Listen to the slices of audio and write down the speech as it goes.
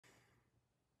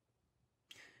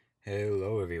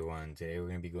Hello everyone, today we're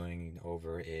going to be going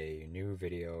over a new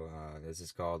video. This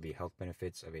is called the health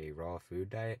benefits of a raw food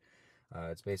diet.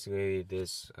 It's basically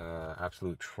this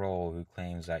absolute troll who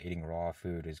claims that eating raw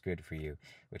food is good for you,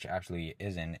 which absolutely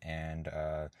isn't. And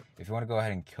if you want to go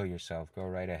ahead and kill yourself, go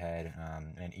right ahead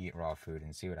and eat raw food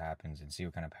and see what happens and see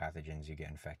what kind of pathogens you get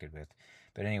infected with.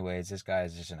 But anyways, this guy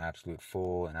is just an absolute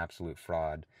fool, an absolute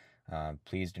fraud.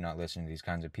 Please do not listen to these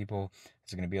kinds of people.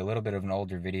 It's going to be a little bit of an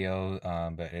older video,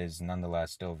 but it is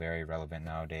nonetheless still very relevant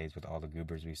nowadays with all the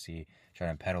goobers we see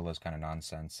trying to peddle this kind of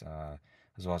nonsense,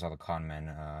 as well as all the con men,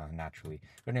 naturally.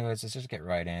 But anyways, let's just get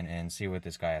right in and see what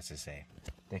this guy has to say.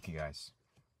 Thank you, guys.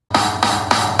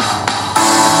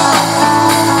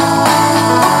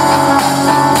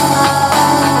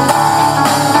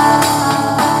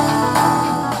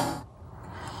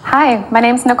 Hi, my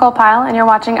name is Nicole Pyle, and you're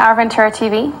watching Our Ventura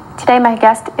TV. Today, my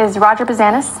guest is Roger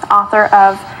Bazanis, author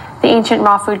of The Ancient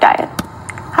Raw Food Diet.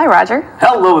 Hi, Roger.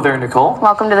 Hello there, Nicole.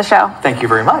 Welcome to the show. Thank you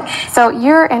very much. So,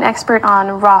 you're an expert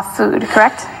on raw food,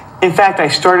 correct? In fact, I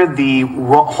started the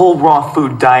whole raw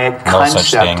food diet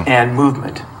concept and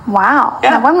movement. Wow.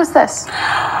 Yeah. Now, when was this?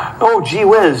 Oh, gee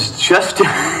whiz. Just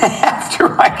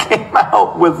after I came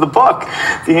out with the book,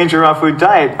 The Ancient Raw Food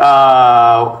Diet.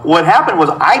 What happened was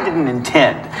I didn't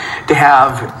intend to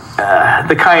have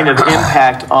the kind of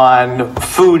impact on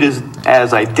food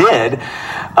as I did.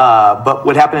 But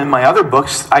what happened in my other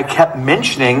books, I kept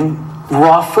mentioning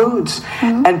raw foods,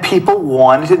 and people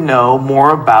wanted to know more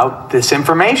about this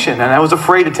information, and I was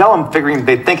afraid to tell them, figuring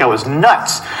they'd think I was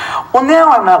nuts. Well, now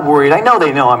I'm not worried. I know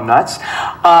they know I'm nuts.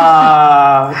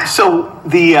 So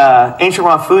the Ancient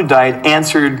Raw Food Diet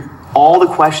answered all the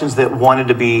questions that wanted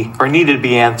to be or needed to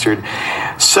be answered,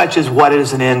 such as what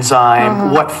is an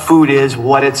enzyme, what food is,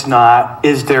 what it's not,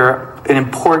 is there an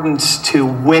importance to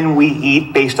when we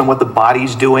eat based on what the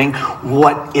body's doing,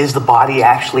 what is the body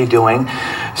actually doing.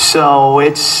 So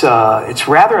it's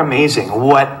rather amazing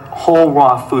what whole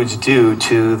raw foods do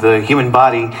to the human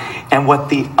body and what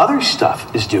the other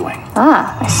stuff is doing.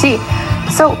 Ah, I see.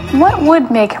 So what would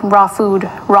make raw food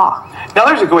raw? Now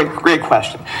there's a great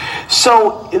question.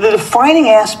 So the defining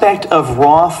aspect of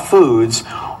raw foods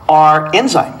are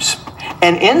enzymes.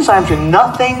 And enzymes are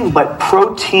nothing but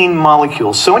protein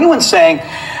molecules. So anyone saying,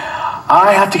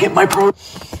 I have to get my protein.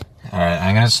 Alright,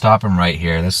 I'm going to stop him right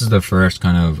here. This is the first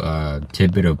kind of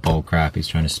tidbit of bullcrap he's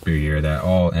trying to spew here, that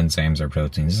all enzymes are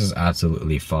proteins. This is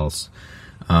absolutely false.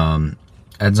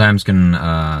 Enzymes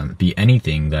can be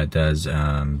anything that does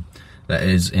that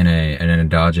is in an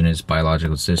endogenous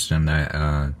biological system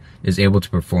that is able to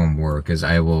perform work, is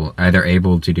either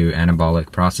able to do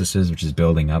anabolic processes, which is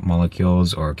building up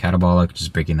molecules, or catabolic, which is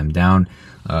breaking them down.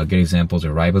 Good examples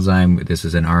are ribozyme. This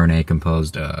is an RNA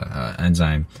composed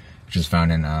enzyme, which is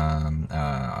found in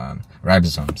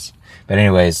ribosomes. But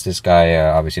anyways, this guy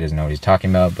obviously doesn't know what he's talking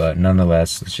about, but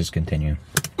nonetheless, let's just continue.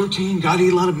 Protein, gotta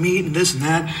eat a lot of meat and this and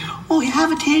that. Oh, you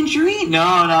have a tangerine.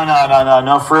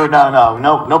 No fruit,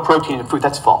 no protein in fruit.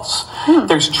 That's false.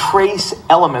 There's trace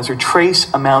elements or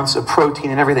trace amounts of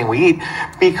protein in everything we eat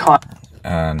because...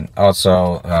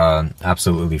 Also,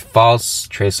 absolutely false.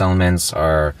 Trace elements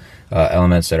are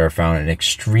elements that are found in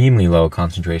extremely low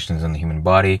concentrations in the human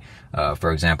body.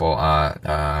 For example,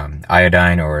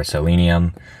 iodine or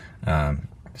selenium.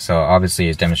 So obviously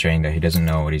he's demonstrating that he doesn't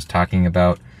know what he's talking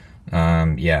about.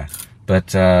 Yeah.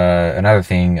 But another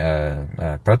thing,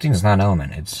 protein is not an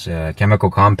element. It's a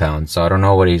chemical compound, so I don't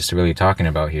know what he's really talking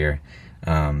about here.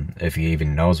 If he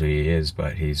even knows what he is,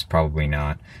 but he's probably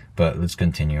not. But let's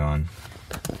continue on.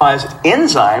 As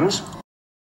enzymes...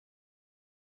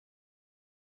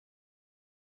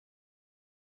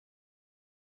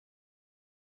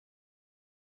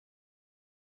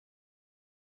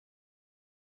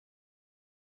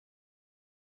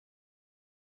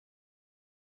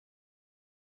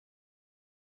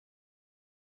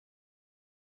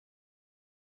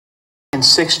 in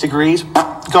 6 degrees,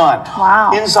 gone.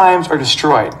 Wow. Enzymes are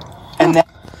destroyed. And that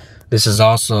This is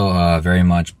also very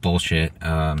much bullshit.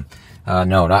 No,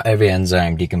 not every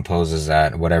enzyme decomposes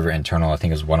at whatever internal, I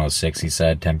think is 106, he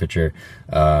said, temperature.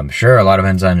 Sure, a lot of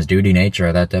enzymes do denature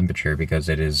at that temperature because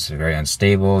it is very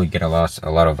unstable. You get a lot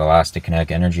of elastic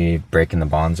kinetic energy breaking the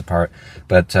bonds apart.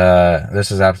 But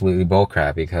this is absolutely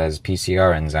bullcrap because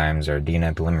PCR enzymes, or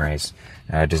DNA polymerase,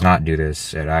 does not do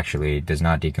this. It actually does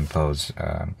not decompose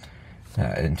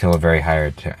until a very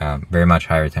much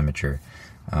higher temperature.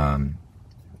 And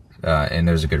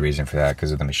there's a good reason for that,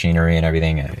 because of the machinery and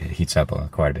everything. It heats up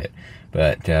quite a bit.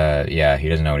 But yeah, he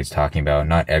doesn't know what he's talking about.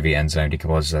 Not every enzyme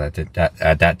decomposes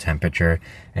at that temperature,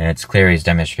 and it's clear he's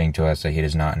demonstrating to us that he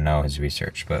does not know his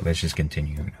research. But let's just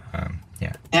continue.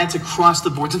 Yeah. That's across the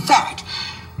boards. In fact,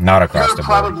 not across You're the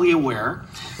board. probably aware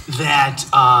that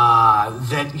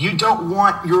that you don't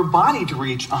want your body to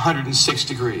reach 106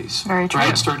 degrees. Very true.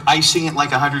 Right? Start icing it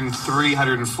like 103,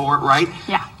 104, right?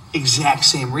 Yeah. Exact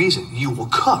same reason. You will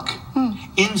cook.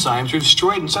 Enzymes are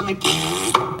destroyed and suddenly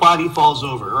body falls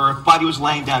over. Or if body was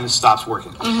laying down, it stops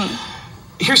working.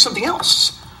 Here's something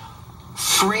else.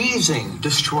 Freezing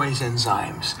destroys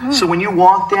enzymes. So when you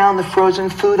walk down the frozen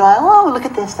food aisle, oh, look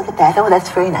at this, look at that. Oh, that's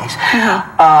very nice.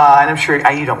 And I'm sure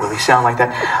you don't really sound like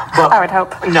that. But I would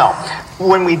hope. No.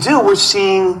 When we do, we're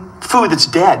seeing food that's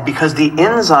dead because the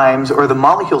enzymes or the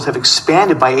molecules have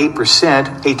expanded by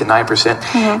 8%, 8 to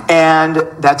 9%, and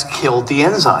that's killed the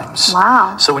enzymes.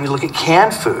 Wow. So when you look at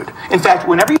canned food, in fact,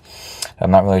 whenever you... I'm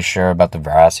not really sure about the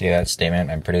veracity of that statement.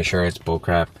 I'm pretty sure it's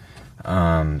bullcrap.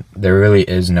 There really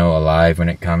is no alive when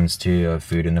it comes to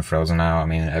food in the frozen aisle. I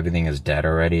mean, everything is dead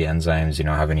already. Enzymes, you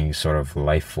don't have any sort of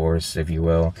life force, if you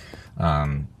will.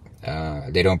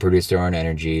 They don't produce their own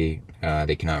energy.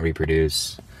 They cannot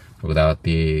reproduce without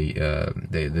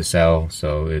the cell,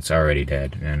 so it's already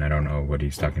dead. And I don't know what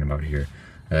he's talking about here.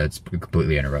 It's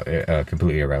completely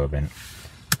irrelevant.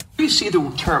 you see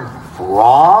the term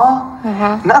raw,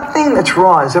 nothing that's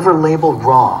raw is ever labeled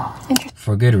raw.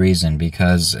 For good reason,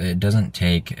 because it doesn't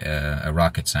take a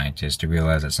rocket scientist to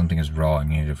realize that something is raw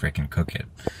and you need to freaking cook it.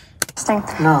 Interesting.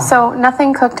 No. So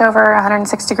nothing cooked over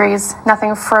 106 degrees,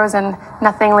 nothing frozen,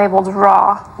 nothing labeled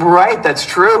raw. Right, that's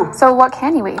true. So what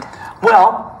can you eat?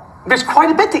 Well, there's quite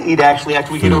a bit to eat, actually,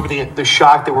 after we get over the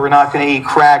shock that we're not going to eat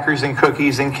crackers and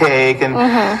cookies and cake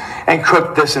and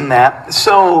cook this and that.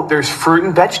 So there's fruit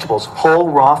and vegetables,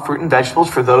 whole raw fruit and vegetables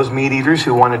for those meat eaters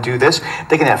who want to do this.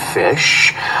 They can have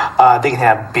fish, they can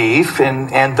have beef,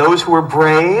 and those who are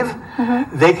brave,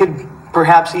 they could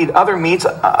perhaps eat other meats.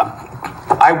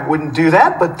 I wouldn't do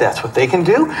that, but that's what they can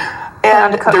do.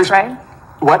 And uncooked, right?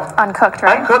 What? Uncooked,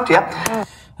 right? Uncooked, yeah.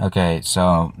 Okay,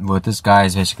 so what this guy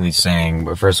is basically saying,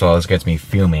 but first of all, this gets me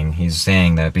fuming. He's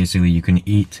saying that basically you can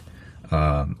eat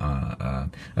a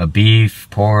beef,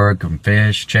 pork,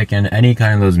 fish, chicken, any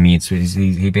kind of those meats.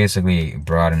 He basically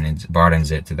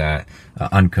broadens it to that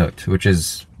uncooked, which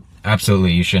is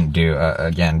absolutely you shouldn't do.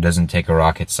 Again, it doesn't take a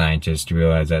rocket scientist to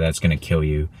realize that that's going to kill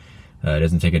you. It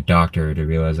doesn't take a doctor to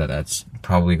realize that that's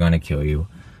probably going to kill you.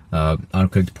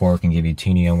 Uncooked pork can give you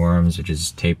tinea worms, which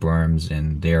is tapeworms,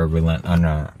 and they are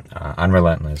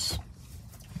unrelentless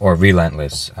or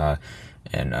relentless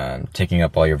in taking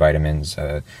up all your vitamins.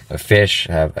 Fish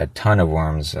have a ton of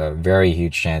worms, a very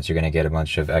huge chance you're going to get a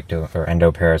bunch of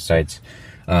endoparasites.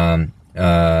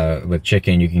 With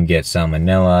chicken, you can get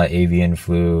salmonella, avian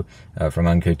flu from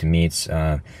uncooked meats.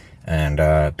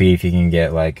 And beef, you can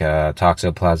get like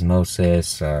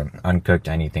toxoplasmosis, uncooked,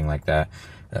 anything like that.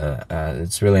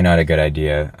 It's really not a good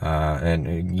idea.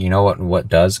 And you know what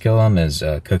does kill them is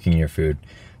cooking your food.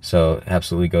 So it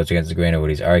absolutely goes against the grain of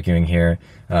what he's arguing here.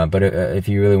 But if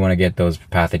you really want to get those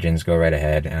pathogens, go right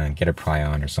ahead and get a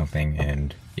prion or something.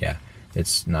 And yeah,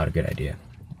 it's not a good idea.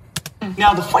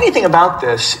 Now, the funny thing about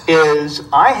this is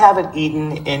I haven't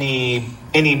eaten any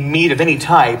meat of any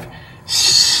type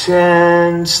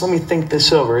since, let me think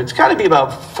this over, it's got to be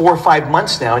about 4 or 5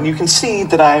 months now, and you can see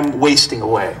that I'm wasting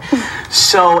away.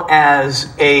 So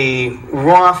as a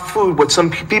raw food, what some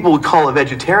people would call a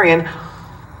vegetarian,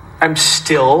 I'm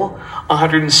still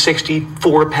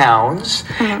 164 pounds,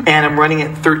 and I'm running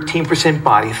at 13%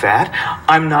 body fat.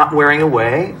 I'm not wearing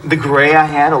away. The gray I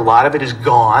had, a lot of it is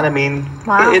gone. I mean,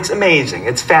 it's amazing.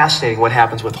 It's fascinating what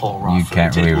happens with whole raw food. You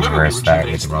can't really reverse that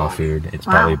with raw food. It's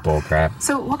probably bull crap.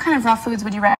 So what kind of raw foods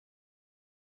would you recommend?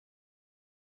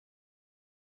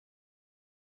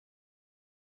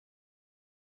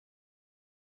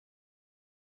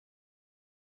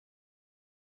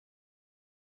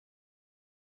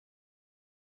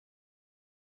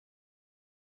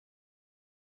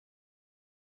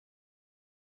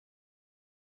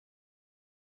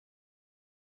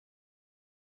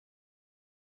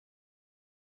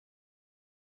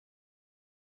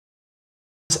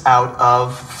 Out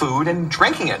of food and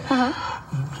drinking it.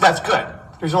 That's good.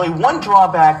 There's only one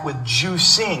drawback with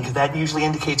juicing, because that usually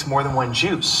indicates more than one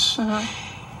juice.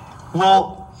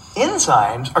 Well,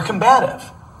 enzymes are combative.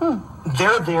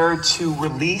 They're there to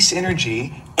release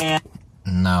energy and...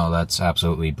 No, that's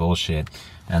absolutely bullshit.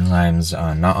 Enzymes,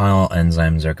 not all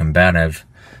enzymes are combative.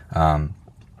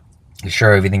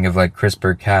 Sure, if you think of like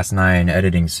CRISPR-Cas9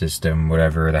 editing system,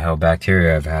 whatever the hell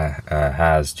bacteria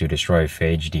has to destroy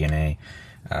phage DNA,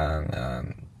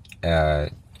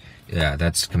 yeah,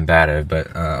 that's combative, but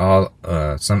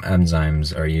some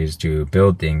enzymes are used to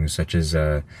build things such as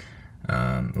like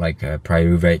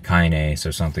pyruvate kinase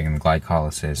or something in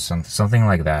glycolysis, something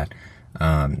like that.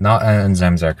 Not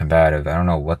enzymes are combative. I don't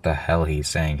know what the hell he's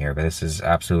saying here, but this is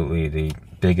absolutely the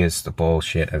biggest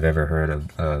bullshit I've ever heard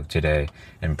of today,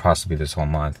 and possibly this whole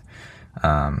month.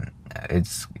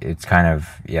 It's kind of,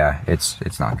 yeah,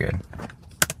 it's not good.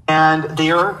 And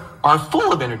they are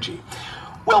full of energy.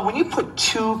 Well, when you put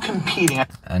two competing...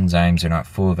 Enzymes are not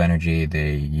full of energy,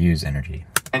 they use energy.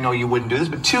 I know you wouldn't do this,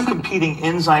 but two competing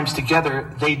enzymes together,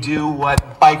 they do what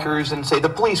bikers and, say, the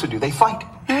police would do. They fight.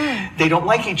 They don't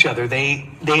like each other. They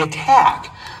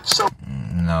attack. So...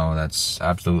 No, that's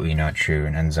absolutely not true.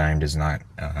 An enzyme does not...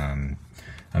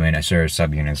 I mean, sure,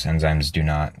 subunits, enzymes do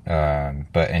not...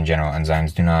 but in general,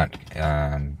 enzymes do not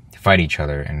fight each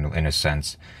other in a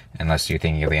sense. Unless you're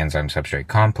thinking of the enzyme substrate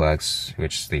complex,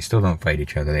 which they still don't fight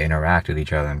each other. They interact with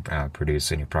each other and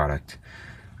produce a new product,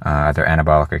 either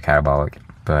anabolic or catabolic.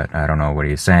 But I don't know what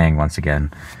he's saying once again.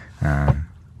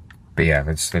 But yeah,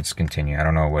 let's continue. I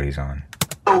don't know what he's on.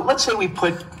 So let's say we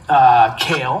put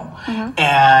kale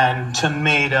and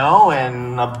tomato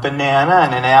and a banana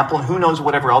and an apple and who knows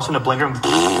whatever else in a blender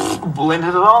and blended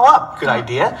it all up. Good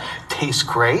idea. Tastes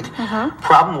great.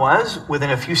 Problem was, within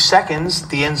a few seconds,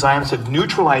 the enzymes have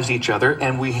neutralized each other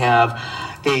and we have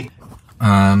a...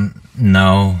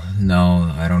 No,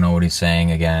 I don't know what he's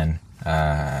saying again.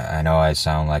 I know I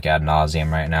sound like ad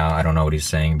nauseum right now. I don't know what he's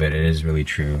saying, but it is really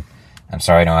true. I'm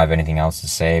sorry I don't have anything else to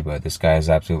say, but this guy is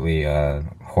absolutely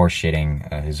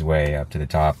horseshitting his way up to the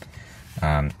top.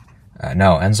 No,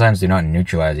 enzymes do not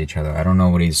neutralize each other. I don't know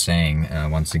what he's saying,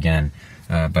 once again.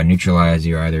 By neutralize,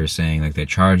 you're either saying like the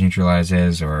charge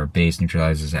neutralizes, or base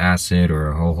neutralizes acid,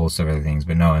 or a whole host of other things.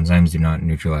 But no, enzymes do not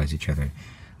neutralize each other.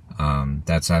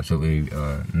 That's absolutely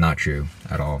not true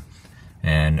at all.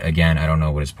 And again, I don't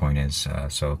know what his point is,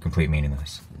 so complete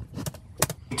meaningless.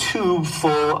 Tube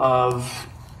full of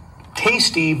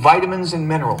tasty vitamins and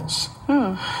minerals.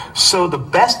 So the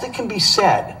best that can be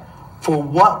said for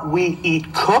what we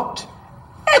eat cooked,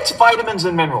 it's vitamins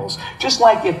and minerals. Just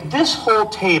like if this whole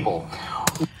table...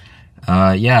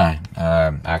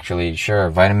 actually,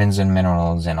 sure, vitamins and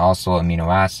minerals and also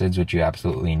amino acids, which you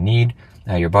absolutely need.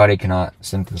 Your body cannot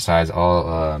synthesize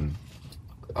all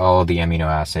the amino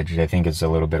acids. I think it's a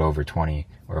little bit over 20,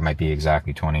 or it might be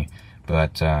exactly 20.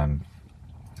 But,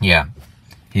 yeah,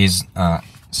 he's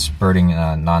spurting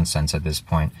nonsense at this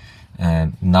point.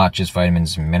 Not just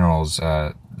vitamins and minerals.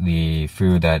 The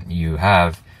food that you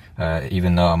have,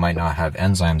 even though it might not have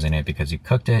enzymes in it because you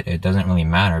cooked it, it doesn't really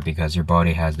matter because your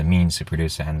body has the means to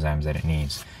produce the enzymes that it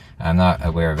needs. I'm not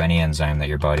aware of any enzyme that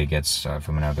your body gets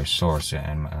from another source,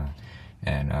 and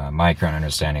my current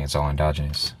understanding, it's all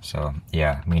endogenous. So,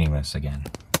 yeah, meaningless again.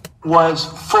 Was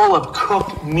full of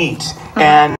cooked meat,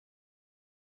 and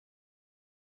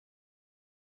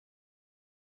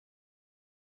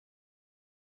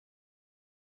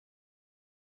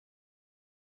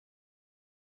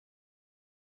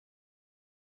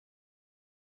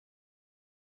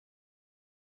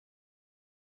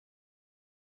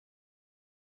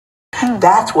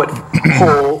that's what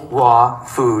whole raw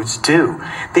foods do.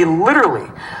 They literally,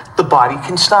 the body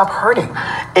can stop hurting.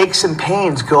 Aches and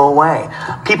pains go away.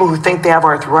 People who think they have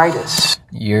arthritis.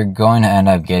 You're going to end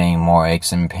up getting more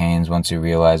aches and pains once you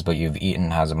realize what you've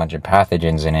eaten has a bunch of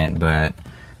pathogens in it, but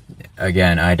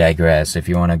again, I digress. If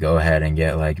you want to go ahead and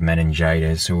get like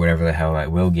meningitis or whatever the hell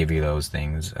that will give you those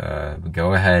things,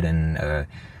 go ahead and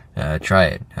try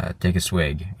it. Take a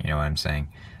swig, you know what I'm saying?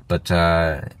 But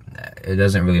it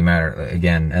doesn't really matter.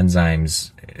 Again,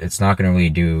 enzymes, it's not going to really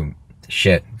do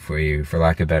shit for you, for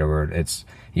lack of a better word. It's,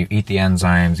 you eat the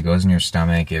enzymes, it goes in your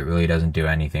stomach, it really doesn't do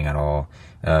anything at all.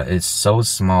 It's so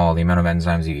small, the amount of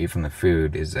enzymes you eat from the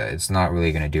food, is it's not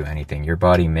really going to do anything. Your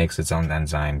body makes its own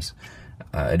enzymes.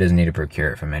 It doesn't need to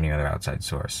procure it from any other outside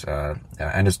source.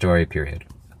 End of story, period.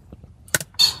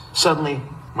 Suddenly,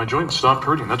 my joints stopped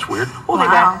hurting. That's weird. Well,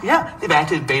 Wow. they've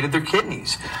activated their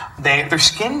kidneys. Their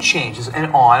skin changes, and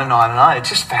on and on and on. It's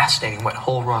just fascinating what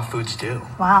whole raw foods do.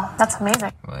 Wow, that's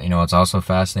amazing. Well, you know what's also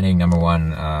fascinating? Number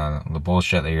one, the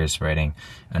bullshit that you're spreading.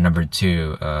 And number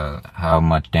two, how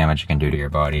much damage it can do to your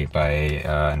body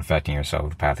by infecting yourself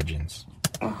with pathogens.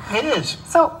 It is.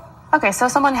 So, okay, so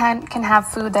someone can have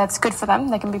food that's good for them.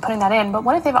 They can be putting that in. But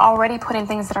what if they've already put in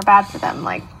things that are bad for them,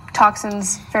 like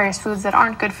toxins, various foods that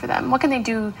aren't good for them? What can they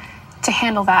do to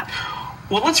handle that?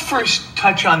 Well, let's first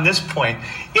touch on this point.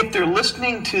 If they're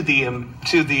listening to the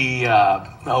FDA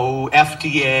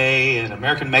and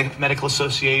American Medical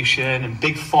Association and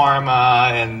Big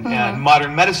Pharma and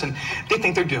modern medicine, they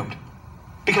think they're doomed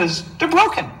because they're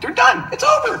broken. They're done. It's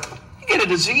over. You get a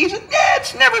disease,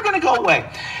 it's never going to go away.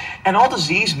 And all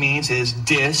disease means is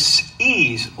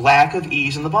dis-ease, lack of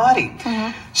ease in the body.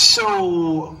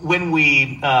 So when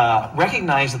we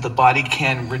recognize that the body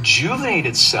can rejuvenate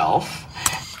itself,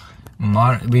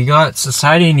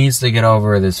 society needs to get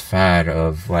over this fad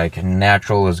of like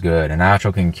natural is good and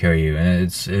natural can cure you, and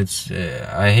it's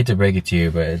I hate to break it to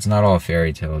you, but it's not all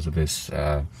fairy tales of this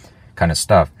kind of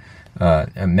stuff.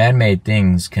 Man-made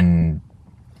things can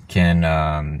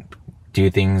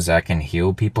do things that can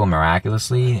heal people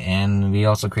miraculously, and we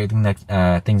also create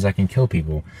things that can kill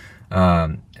people.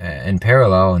 In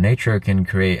parallel, nature can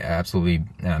create absolutely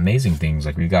amazing things.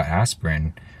 Like we got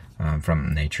aspirin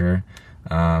from nature.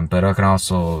 But it can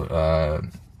also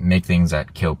make things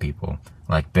that kill people,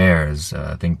 like bears,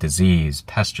 think disease,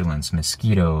 pestilence,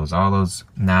 mosquitoes, all those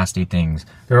nasty things.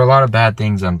 There are a lot of bad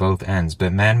things on both ends,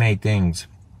 but man-made things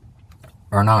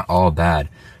are not all bad.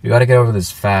 You got to get over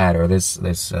this fad or this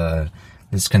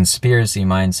conspiracy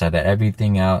mindset that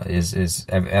everything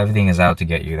is out to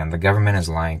get you. Then the government is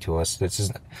lying to us.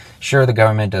 Sure, the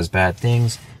government does bad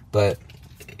things, but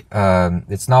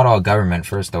it's not all government.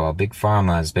 First of all, big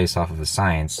pharma is based off of the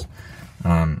science,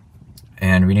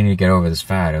 and we need to get over this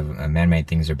fad of man-made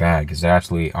things are bad, because they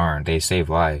absolutely aren't. They save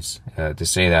lives. To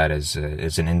say that is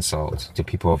an insult to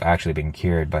people who have actually been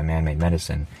cured by man-made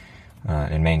medicine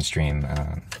in mainstream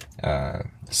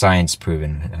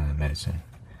science-proven medicine.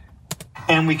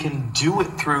 And we can do it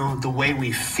through the way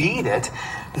we feed it,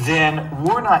 then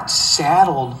we're not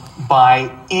saddled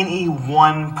by any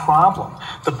one problem.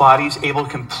 The body's able to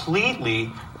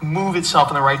completely move itself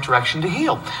in the right direction to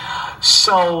heal.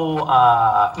 So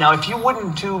now, if you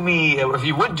would do me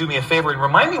a favor and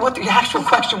remind me what the actual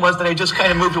question was that I just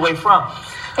kind of moved away from.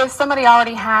 If somebody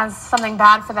already has something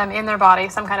bad for them in their body,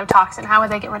 some kind of toxin, how would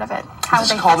they get rid of it?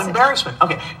 This is called embarrassment.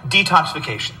 Okay,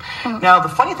 detoxification. Now, the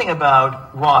funny thing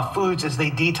about raw foods is they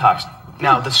detox.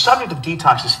 Now, the subject of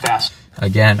detox is fast.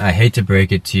 Again, I hate to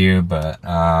break it to you, but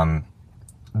as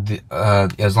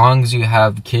long as you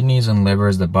have kidneys and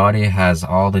livers, the body has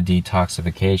all the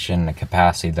detoxification, the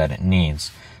capacity that it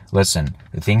needs. Listen,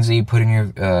 the things that you put in your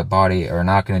body are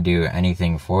not going to do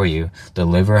anything for you. The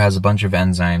liver has a bunch of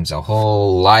enzymes, a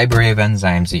whole library of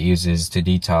enzymes it uses to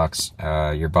detox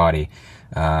your body.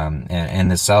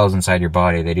 And the cells inside your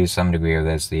body, they do some degree of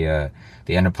this. The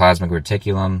endoplasmic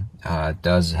reticulum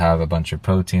does have a bunch of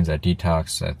proteins that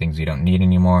detox things you don't need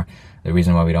anymore. The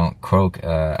reason why we don't croak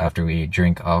after we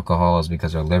drink alcohol is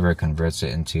because our liver converts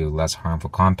it into less harmful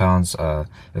compounds,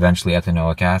 eventually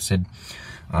ethanoic acid.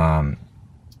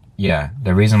 Yeah,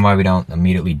 the reason why we don't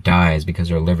immediately die is because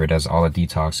our liver does all the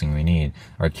detoxing we need.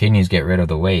 Our kidneys get rid of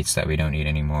the wastes that we don't need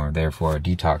anymore, therefore it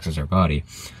detoxes our body.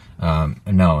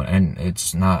 No, and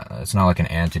it's not like an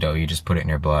antidote. You just put it in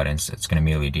your blood and it's going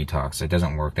to immediately detox. It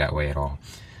doesn't work that way at all.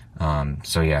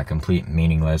 So yeah, complete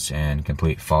meaningless and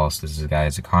complete false. This guy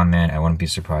is a con man. I wouldn't be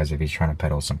surprised if he's trying to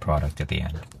peddle some product at the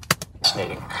end.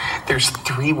 Fascinating. There's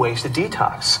 3 ways to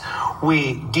detox.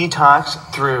 We detox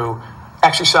through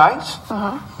exercise,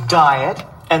 diet,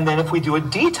 and then if we do a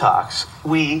detox,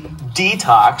 we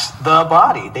detox the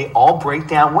body. They all break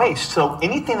down waste. So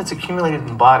anything that's accumulated in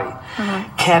the body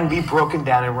can be broken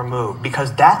down and removed,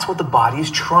 because that's what the body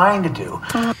is trying to do.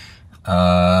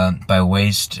 By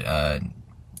waste,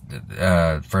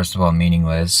 first of all,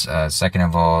 meaningless. Second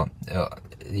of all,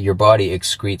 your body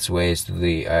excretes waste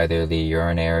through either the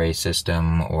urinary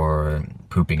system or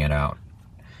pooping it out.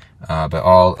 But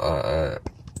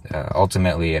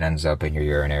ultimately it ends up in your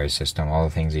urinary system, all the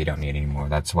things that you don't need anymore.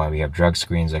 That's why we have drug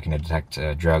screens that can detect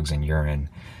drugs in urine,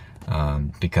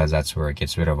 because that's where it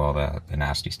gets rid of all the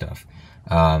nasty stuff.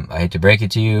 I hate to break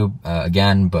it to you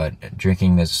again, but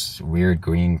drinking this weird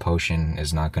green potion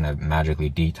is not going to magically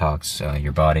detox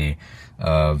your body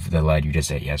of the lead you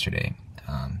just ate yesterday.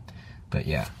 But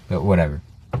whatever.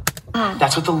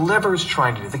 That's what the liver is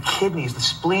trying to do, the kidneys, the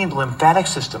spleen, the lymphatic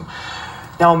system.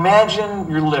 Now imagine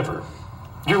your liver.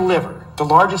 Your liver, the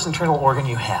largest internal organ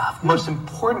you have, most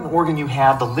important organ you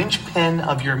have, the linchpin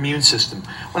of your immune system.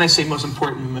 When I say most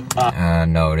important...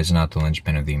 No, it is not the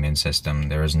linchpin of the immune system.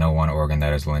 There is no one organ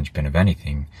that is the linchpin of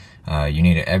anything. You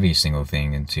need every single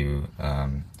thing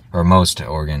or most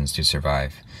organs to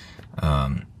survive.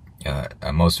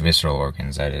 Most visceral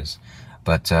organs, that is.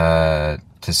 But to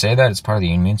say that it's part of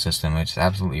the immune system, it's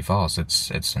absolutely false.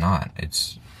 It's not.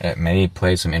 It may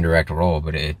play some indirect role,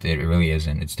 but it really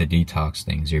isn't. It's to detox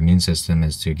things. Your immune system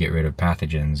is to get rid of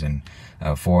pathogens and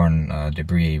foreign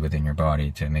debris within your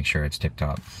body to make sure it's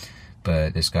tip-top.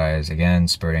 But this guy is, again,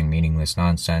 spurting meaningless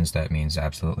nonsense that means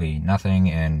absolutely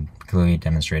nothing and clearly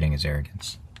demonstrating his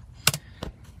arrogance.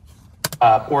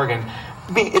 Organ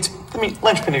it's the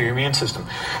linchpin of your immune system.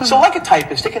 So like a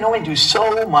typist, it can only do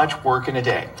so much work in a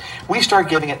day. We start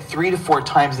giving it 3 to 4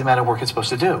 times the amount of work it's supposed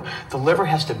to do. The liver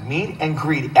has to meet and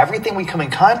greet everything we come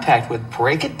in contact with,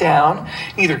 break it down,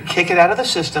 either kick it out of the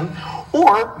system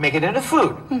or make it into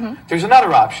food. There's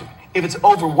another option. If it's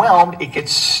overwhelmed, it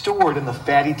gets stored in the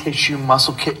fatty tissue,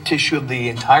 muscle tissue of the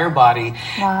entire body,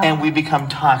 and we become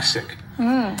toxic.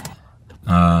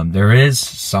 There is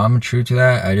some truth to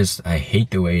that. I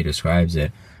hate the way he describes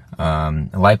it.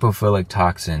 Lipophilic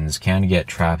toxins can get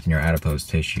trapped in your adipose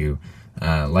tissue.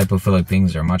 Lipophilic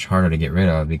things are much harder to get rid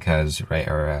of because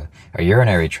our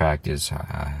urinary tract is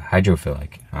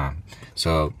hydrophilic.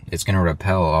 So it's going to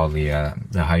repel all the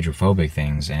hydrophobic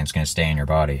things, and it's going to stay in your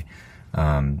body.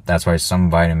 That's why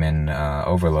some vitamin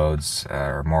overloads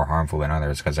are more harmful than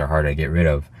others, because they're hard to get rid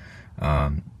of.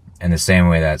 In the same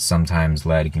way that sometimes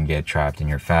lead can get trapped in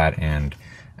your fat, and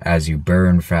as you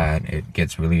burn fat, it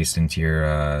gets released into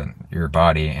your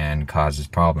body and causes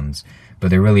problems. But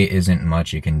there really isn't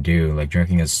much you can do, like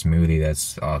drinking a smoothie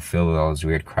that's filled with all this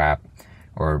weird crap,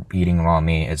 or eating raw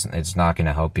meat. It's not going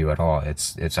to help you at all.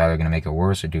 It's either going to make it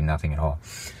worse or do nothing at all.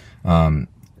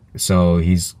 So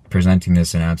he's presenting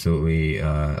this in absolutely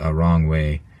a wrong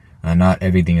way. Not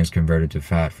everything is converted to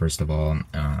fat, first of all.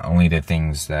 Only the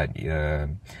things that,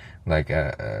 like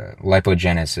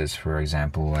lipogenesis, for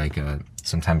example, like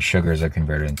sometimes sugars are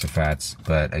converted into fats.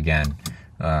 But again,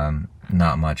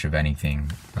 not much of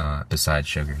anything besides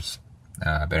sugars.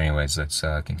 But anyways, let's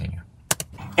continue.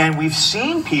 And we've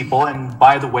seen people, and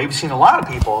by the way, we've seen a lot of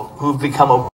people who've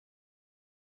become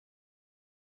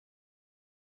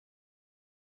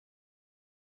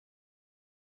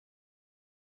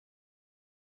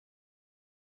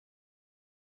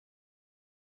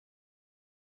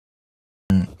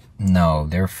No,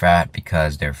 they're fat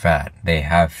because they're fat. They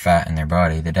have fat in their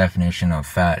body. The definition of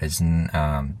fat isn't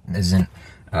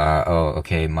oh,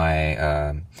 okay, my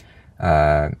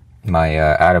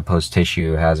adipose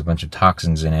tissue has a bunch of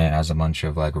toxins in it, has a bunch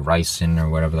of like ricin or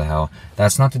whatever the hell.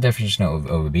 That's not the definition of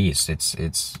obese.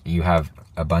 It's you have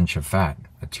a bunch of fat,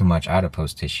 too much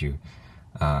adipose tissue.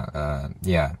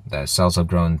 Yeah, the cells have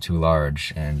grown too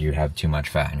large and you have too much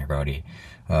fat in your body.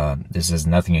 This has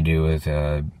nothing to do with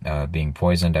being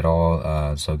poisoned at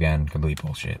all. So again, complete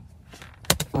bullshit.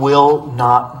 Will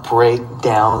not break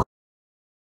down.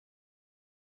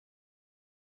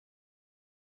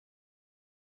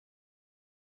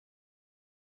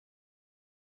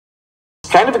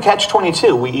 Kind of a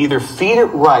catch-22. We either feed it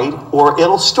right, or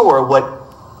it'll store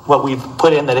what we've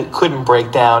put in that it couldn't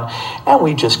break down, and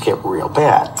we just get real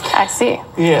bad. I see.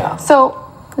 Yeah. So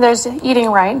there's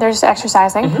eating right, there's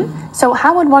exercising. So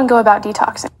how would one go about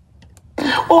detoxing?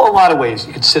 Well, a lot of ways.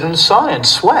 You can sit in the sun and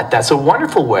sweat. That's a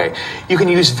wonderful way. You can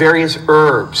use various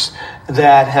herbs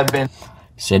that have been...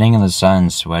 Sitting in the sun,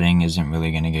 sweating isn't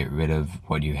really going to get rid of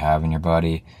what you have in your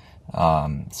body.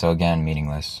 So again,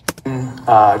 meaningless.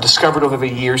 Discovered over the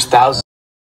years, thousands.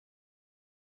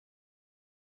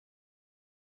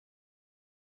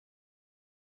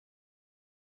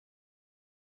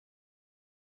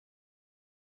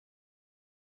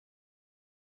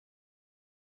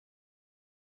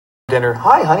 Dinner.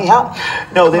 Hi, honey. How?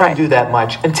 No, they don't do that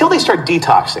much until they start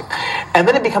detoxing. And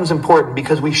then it becomes important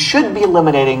because we should be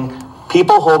eliminating,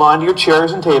 people hold on to your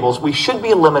chairs and tables, we should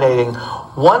be eliminating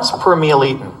once per meal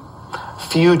eaten.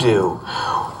 Few do.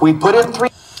 We put in 3...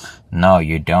 No,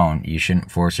 you don't. You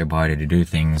shouldn't force your body to do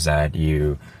things that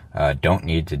you don't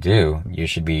need to do. You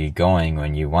should be going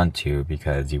when you want to,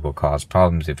 because you will cause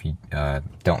problems if you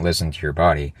don't listen to your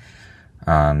body.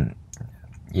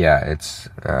 Yeah, it's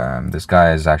this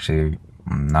guy is actually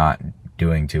not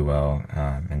doing too well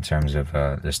in terms of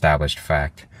established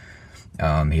fact.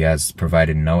 He has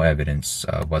provided no evidence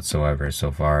whatsoever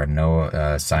so far,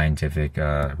 no scientific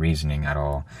reasoning at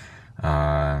all.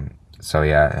 So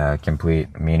yeah,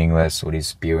 complete meaningless what he's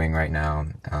spewing right now.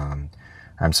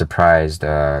 I'm surprised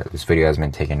this video has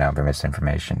been taken down for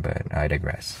misinformation, but I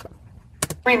digress.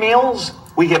 3 meals,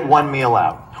 we get 1 meal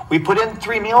out. We put in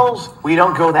 3 meals, we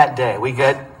don't go that day. We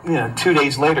get, 2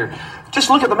 days later. Just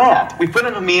look at the math. We put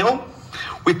in a meal,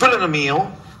 we put in a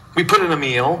meal, we put in a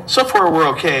meal. So far we're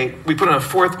okay. We put in a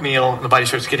 4th meal and the body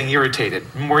starts getting irritated,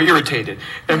 more irritated,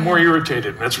 and more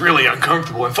irritated. And it's really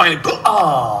uncomfortable. And finally,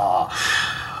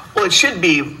 well, it should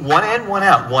be 1 in, 1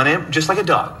 out. 1 in, just like a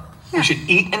dog. You should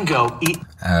eat and go, eat.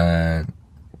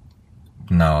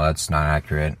 No, that's not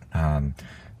accurate.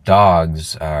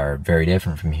 Dogs are very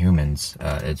different from humans.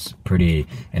 It's pretty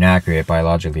inaccurate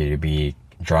biologically to be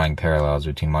drawing parallels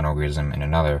between one organism and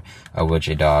another, of which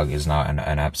a dog is not an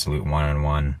absolute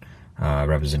one-on-one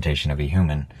representation of a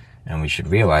human. And we should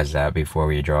realize that before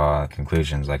we draw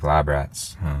conclusions like lab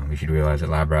rats. We should realize that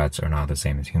lab rats are not the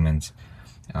same as humans,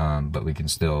 but we can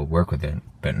still work with it.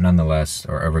 But nonetheless,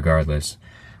 or regardless,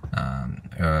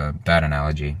 bad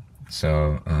analogy.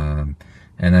 So, and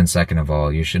then second of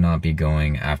all, you should not be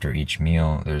going after each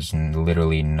meal. There's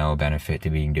literally no benefit to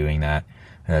being doing that.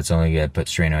 That's only going to put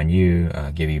strain on you,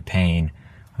 give you pain.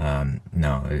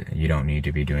 No, you don't need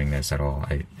to be doing this at all.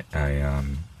 I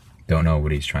don't know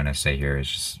what he's trying to say here.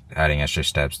 It's just adding extra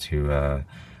steps to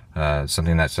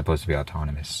something that's supposed to be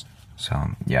autonomous.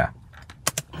 So, yeah.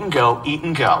 Eat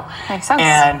and go. Makes sense.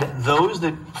 And those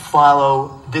that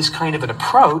follow this kind of an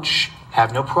approach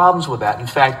have no problems with that. In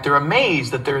fact, they're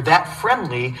amazed that they're that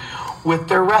friendly with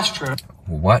their restroom.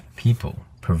 What people?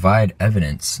 Provide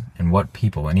evidence, and what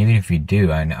people? And even if you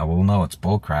do, I will know it's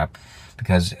bullcrap,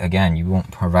 because again, you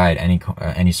won't provide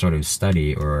any sort of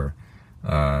study or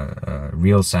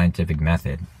real scientific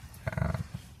method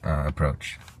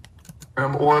approach.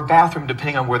 Or a bathroom,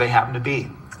 depending on where they happen to be.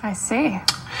 I see.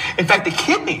 In fact, the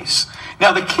kidneys.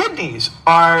 Now, the kidneys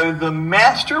are the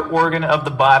master organ of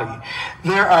the body.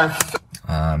 There are...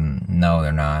 No,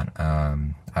 they're not.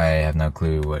 I have no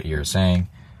clue what you're saying.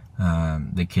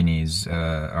 The kidneys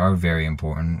are very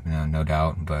important, no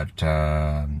doubt, but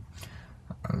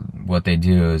what they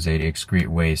do is they excrete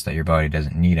waste that your body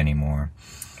doesn't need anymore.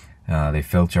 They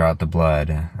filter out the blood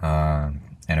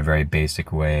in a very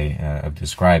basic way of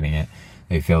describing it.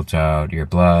 They filter out your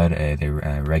blood, they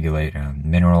regulate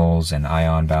minerals and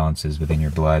ion balances within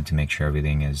your blood to make sure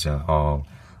everything is all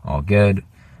good.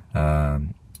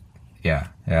 Yeah,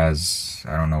 as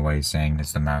I don't know what he's saying,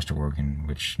 it's the master organ,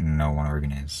 which no one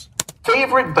organ is.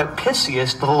 Favorite but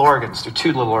pissiest little organs. They're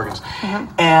two little organs.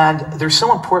 And they're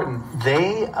so important,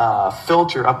 they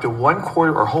filter up to 1/4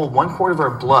 or hold 1/4 of our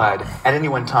blood at any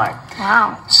one time.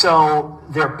 Wow. So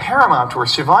they're paramount to our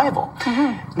survival.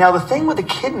 Now, the thing with the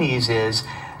kidneys is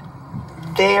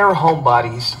they're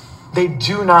homebodies. They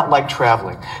do not like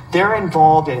traveling. They're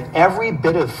involved in every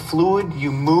bit of fluid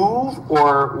you move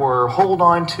or hold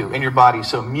on to in your body.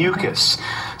 So mucus,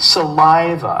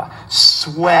 saliva,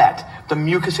 sweat, the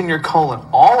mucus in your colon,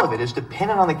 all of it is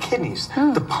dependent on the kidneys.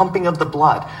 The pumping of the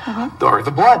blood, or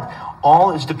the blood,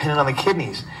 all is dependent on the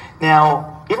kidneys.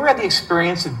 Now, you ever had the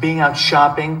experience of being out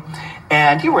shopping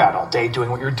and you were out all day doing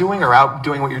what you're doing or out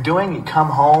doing what you're doing? You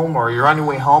come home or you're on your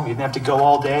way home, you didn't have to go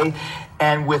all day.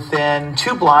 And within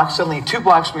 2 blocks, suddenly 2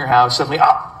 blocks from your house, suddenly,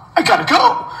 I gotta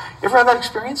go. You ever had that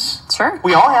experience? Sure.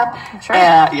 We all have. Sure.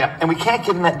 Yeah, and we can't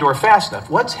get in that door fast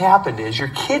enough. What's happened is your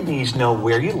kidneys know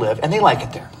where you live and they like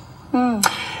it there.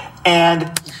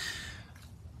 And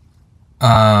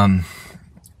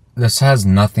this has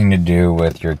nothing to do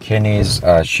with your kidneys.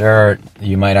 Sure,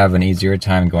 you might have an easier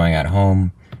time going at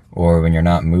home or when you're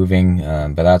not moving,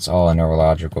 but that's all a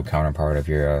neurological counterpart of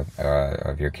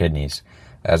your kidneys.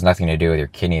 It has nothing to do with your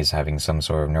kidneys having some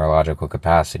sort of neurological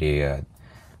capacity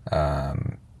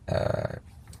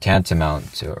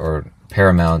tantamount to, or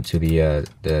paramount to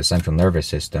the central nervous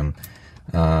system.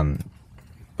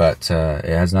 But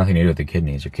it has nothing to do with the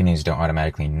kidneys. Your kidneys don't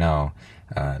automatically know.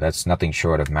 That's nothing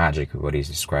short of magic, what he's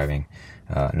describing.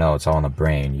 No, it's all in the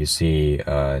brain. You see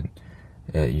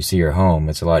your home.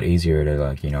 It's a lot easier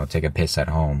to take a piss at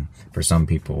home for some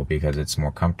people because it's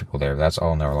more comfortable there. That's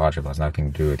all neurological. It's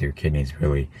nothing to do with your kidneys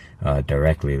really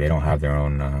directly. They don't have their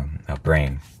own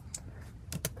brain.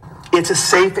 it's a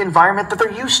safe environment that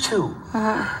they're used to.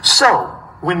 So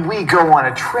when we go on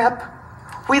a trip,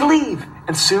 we leave.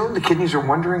 And soon the kidneys are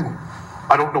wondering,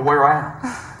 I don't know where I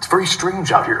am. It's very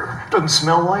strange out here. Doesn't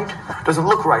smell right. Doesn't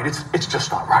look right. It's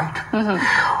just not right.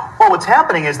 Well, what's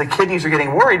happening is the kidneys are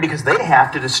getting worried because they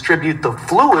have to distribute the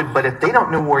fluid, but if they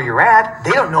don't know where you're at,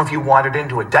 they don't know if you wandered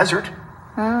into a desert.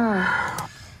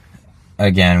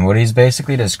 Again, what he's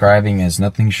basically describing is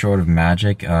nothing short of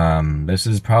magic. This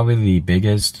is probably the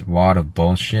biggest wad of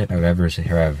bullshit I've ever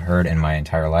heard in my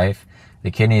entire life.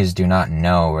 The kidneys do not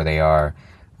know where they are.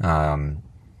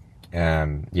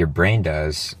 Your brain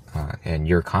does, and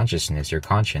your consciousness, your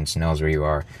conscience knows where you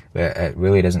are. But it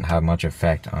really doesn't have much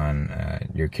effect on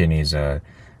your kidneys'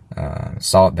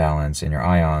 salt balance and your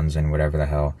ions and whatever the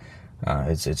hell.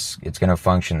 It's going to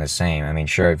function the same. I mean,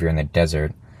 sure, if you're in the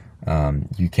desert,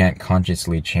 you can't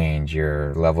consciously change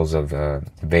your levels of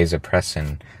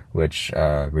vasopressin, which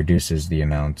reduces the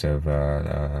amount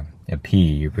of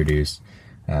pee you produce.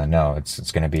 No,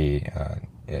 it's going to be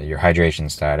your hydration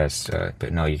status,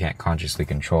 but no, you can't consciously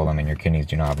control them, and your kidneys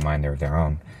do not have a mind of their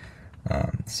own.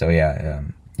 So yeah,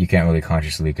 you can't really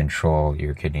consciously control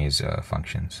your kidneys'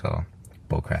 function, so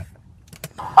bullcrap.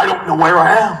 I don't know where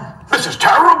I am. This is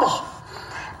terrible.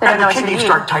 They don't and know the what you kidneys need.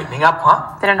 start tightening up,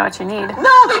 huh? They don't know what you need.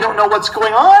 No, they don't know what's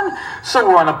going on. So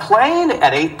we're on a plane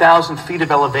at 8,000 feet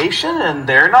of elevation, and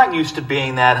they're not used to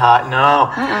being that hot.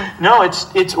 No,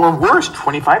 it's or worse,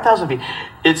 25,000 feet.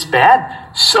 It's bad.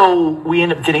 So we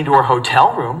end up getting to our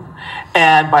hotel room,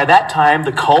 and by that time,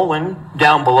 the colon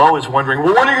down below is wondering,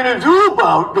 well, what are you going to do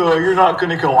about you're not going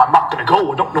to go? I'm not going to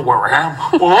go. I don't know where I am.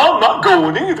 Well, I'm not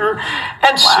going either.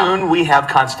 And soon we have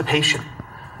constipation.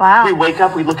 Wow. We wake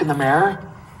up, we look in the mirror,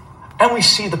 and we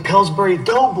see the Pillsbury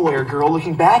Doughboy girl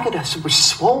looking back at us. We're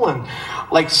swollen,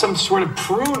 like some sort of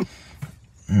prune.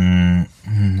 No,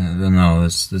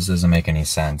 this doesn't make any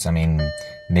sense. I mean,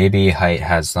 maybe height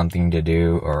has something to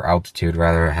do, or altitude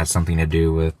rather, has something to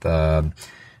do with your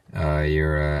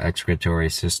excretory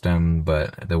system,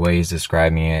 but the way he's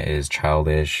describing it is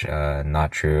childish,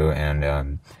 not true,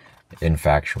 and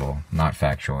infactual, not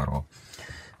factual at all.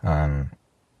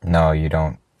 No, you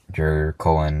don't. Your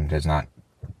colon does not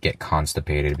get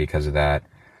constipated because of that.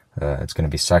 It's going to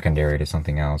be secondary to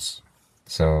something else.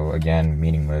 So again,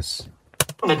 meaningless.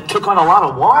 It took on a lot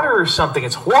of water or something.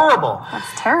 It's horrible.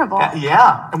 That's terrible.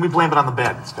 Yeah, and we blame it on the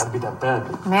bed. It's got to be that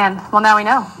bed. Man, well, now we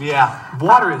know. Yeah,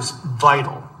 water is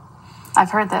vital.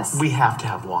 I've heard this. We have to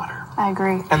have water. I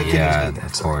agree. And the kidneys Yeah, need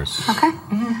that. of course. Okay.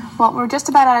 Well, we're just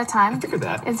about out of time. I figured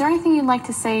that. Is there anything you'd like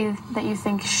to say that you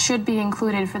think should be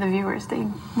included for the viewers that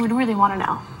you would really want to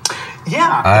know?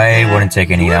 Yeah. I wouldn't take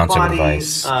any your ounce of body,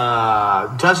 advice.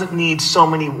 Doesn't need so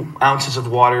many ounces of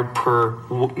water per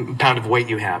pound of weight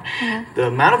you have. The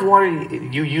amount of water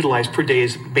you utilize per day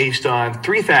is based on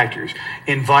 3 factors: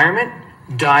 environment,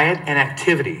 diet, and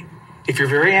activity. If you're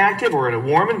very active or in a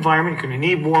warm environment, you're going to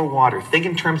need more water. Think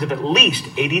in terms of at least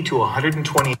 80 to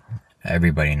 120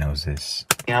 Everybody knows this.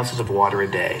 ounces of water a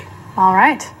day. All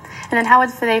right. And then how would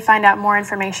they find out more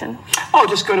information? Oh,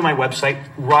 just go to my website,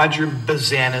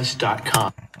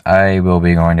 rogerbazanas.com. I will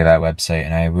be going to that website,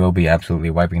 and I will be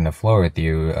absolutely wiping the floor with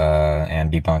you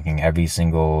and debunking every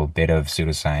single bit of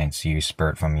pseudoscience you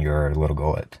spurt from your little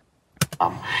gullet.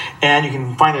 And you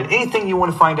can find out anything you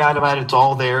want to find out about it. It's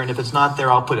all there. And if it's not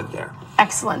there, I'll put it there.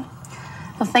 Excellent.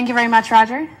 Well, thank you very much,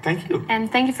 Roger. Thank you.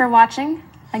 And thank you for watching.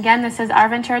 Again, this is Our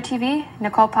Ventura TV.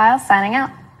 Nicole Piles signing out.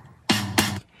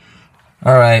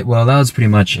 Alright, well, that was pretty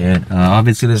much it.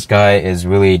 Obviously, this guy is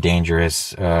really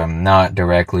dangerous. Not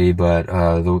directly, but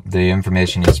the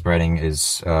information he's spreading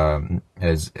is 100%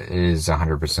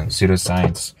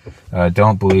 pseudoscience.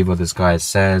 Don't believe what this guy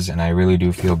says, and I really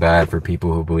do feel bad for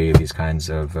people who believe these kinds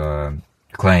of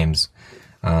claims,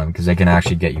 because they can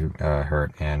actually get you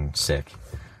hurt and sick.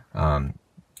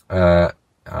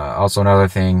 Also, another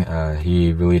thing,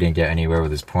 he really didn't get anywhere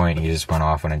with his point. He just went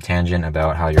off on a tangent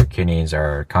about how your kidneys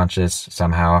are conscious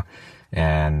somehow,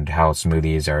 and how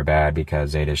smoothies are bad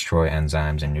because they destroy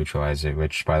enzymes and neutralize it,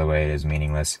 which, by the way, is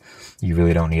meaningless. You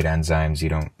really don't need enzymes. You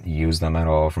don't use them at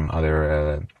all from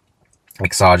other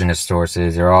exogenous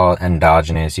sources. They're all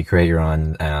endogenous. You create your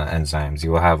own enzymes.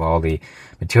 You will have all the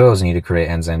materials you need to create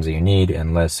enzymes that you need,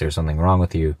 unless there's something wrong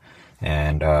with you,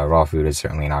 and raw food is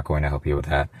certainly not going to help you with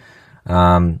that.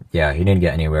 Yeah, he didn't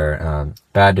get anywhere.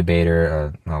 Bad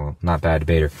debater, well, not bad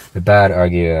debater, but bad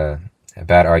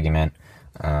argument,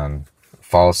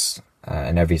 false,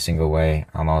 in every single way,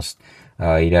 almost.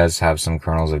 He does have some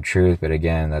kernels of truth, but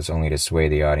again, that's only to sway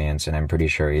the audience, and I'm pretty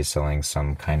sure he's selling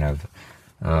some kind of,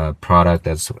 product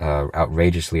that's,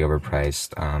 outrageously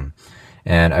overpriced,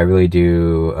 and I really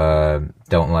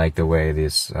don't like the way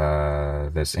this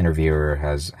interviewer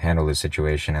has handled the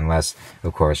situation, unless,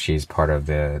 of course, she's part of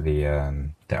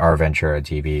the Our Ventura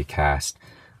TV cast.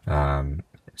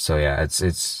 So yeah,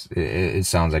 it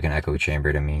sounds like an echo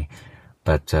chamber to me.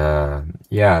 But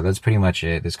yeah, that's pretty much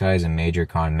it. This guy is a major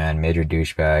con man, major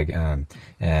douchebag,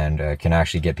 and can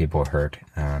actually get people hurt.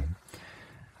 I'm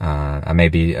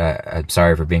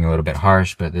sorry for being a little bit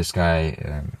harsh, but this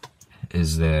guy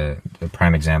is the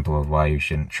prime example of why you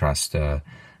shouldn't trust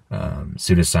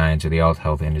pseudoscience or the alt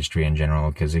health industry in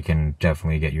general, because it can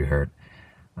definitely get you hurt,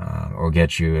 or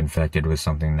get you infected with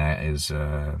something that is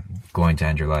going to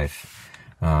end your life.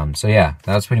 So yeah,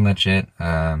 that was pretty much it.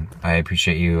 I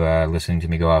appreciate you listening to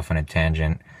me go off on a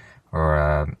tangent,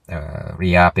 or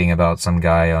yapping about some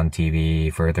guy on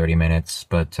TV for 30 minutes.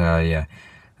 But yeah,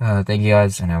 thank you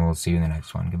guys, and I will see you in the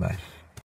next one. Goodbye.